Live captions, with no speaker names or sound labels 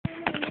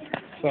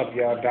What's up,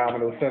 y'all?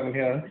 Domino 7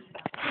 here.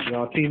 We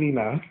on TV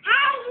now.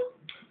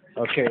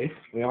 Okay,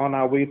 we on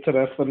our way to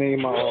the Esplanade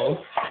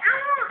Mall.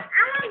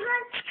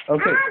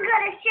 Okay. I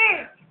want a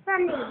shirt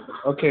from me.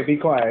 Okay, be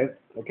quiet.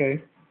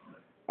 Okay,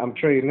 I'm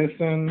trading this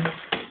in.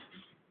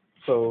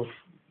 So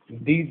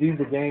these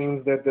are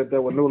games that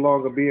will no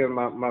longer be in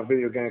my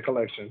video game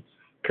collection.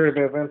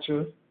 Kirby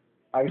Adventure,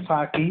 ice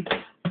hockey,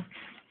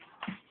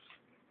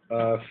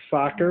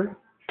 soccer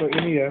for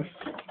NES.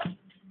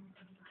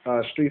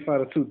 Street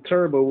Fighter 2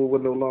 Turbo will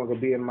no longer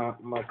be in my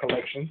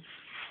collection.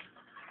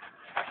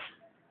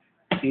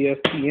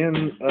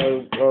 ESPN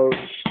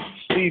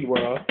Speed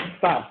World.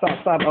 Stop.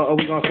 Are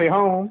we gonna stay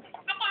home?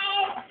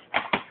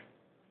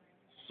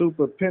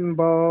 Super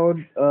Pinball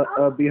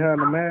Behind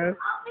the Mask.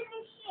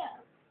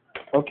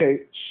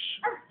 Okay.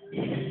 Shh.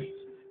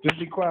 Just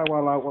be quiet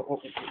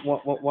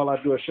while I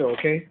do a show,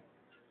 okay?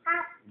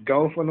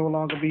 Golf will no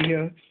longer be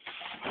here.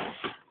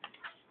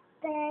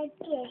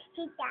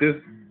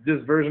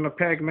 This version of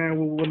Pac-Man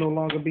will no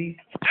longer be.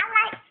 I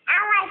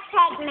like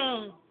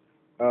Pac-Man.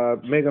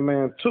 Mega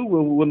Man 2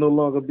 will no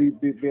longer be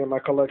in my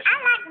collection. I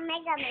like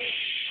Mega Man.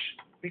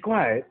 Be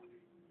quiet.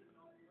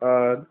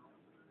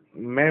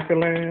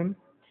 Mapleland.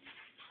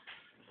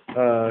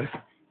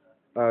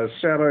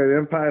 Shadow of the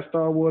Empire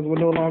Star Wars will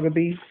no longer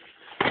be.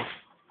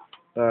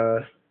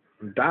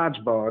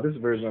 Dodgeball, this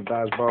version of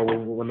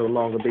Dodgeball will no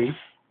longer be.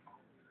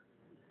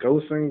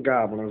 Ghosts and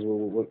Goblins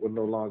will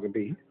no longer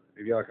be.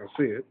 If y'all can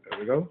see it, there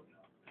we go.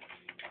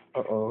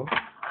 Uh-oh.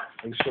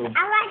 Make sure. I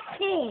like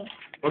this.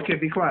 Okay,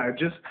 be quiet.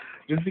 Just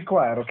be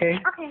quiet, okay?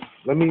 Okay.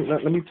 Let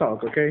me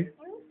talk, okay?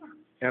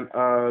 And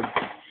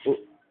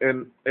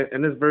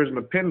in this version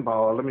of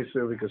Pinball, let me see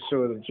if we can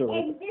show it. Is this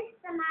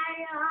the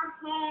Mario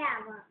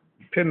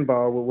have?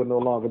 Pinball will no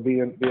longer be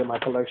in my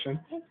collection.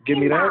 Give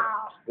me Pinball.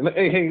 that.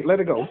 Hey, let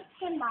it go.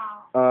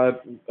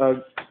 Pinball.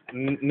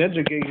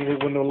 Ninja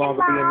Gaiden will no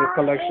longer be in this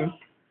collection.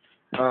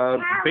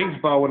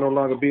 Baseball will no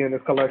longer be in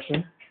this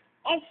collection.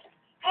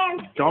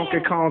 Donkey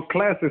Kong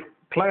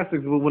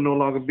Classics will no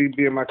longer be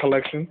in my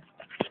collection.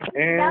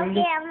 And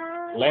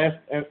last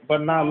but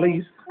not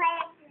least,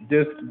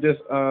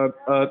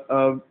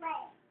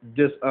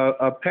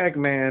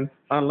 Pac-Man,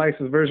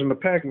 unlicensed version of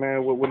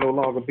Pac-Man will no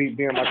longer be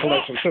in my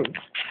collection too.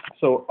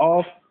 So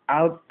out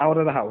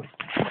of the house.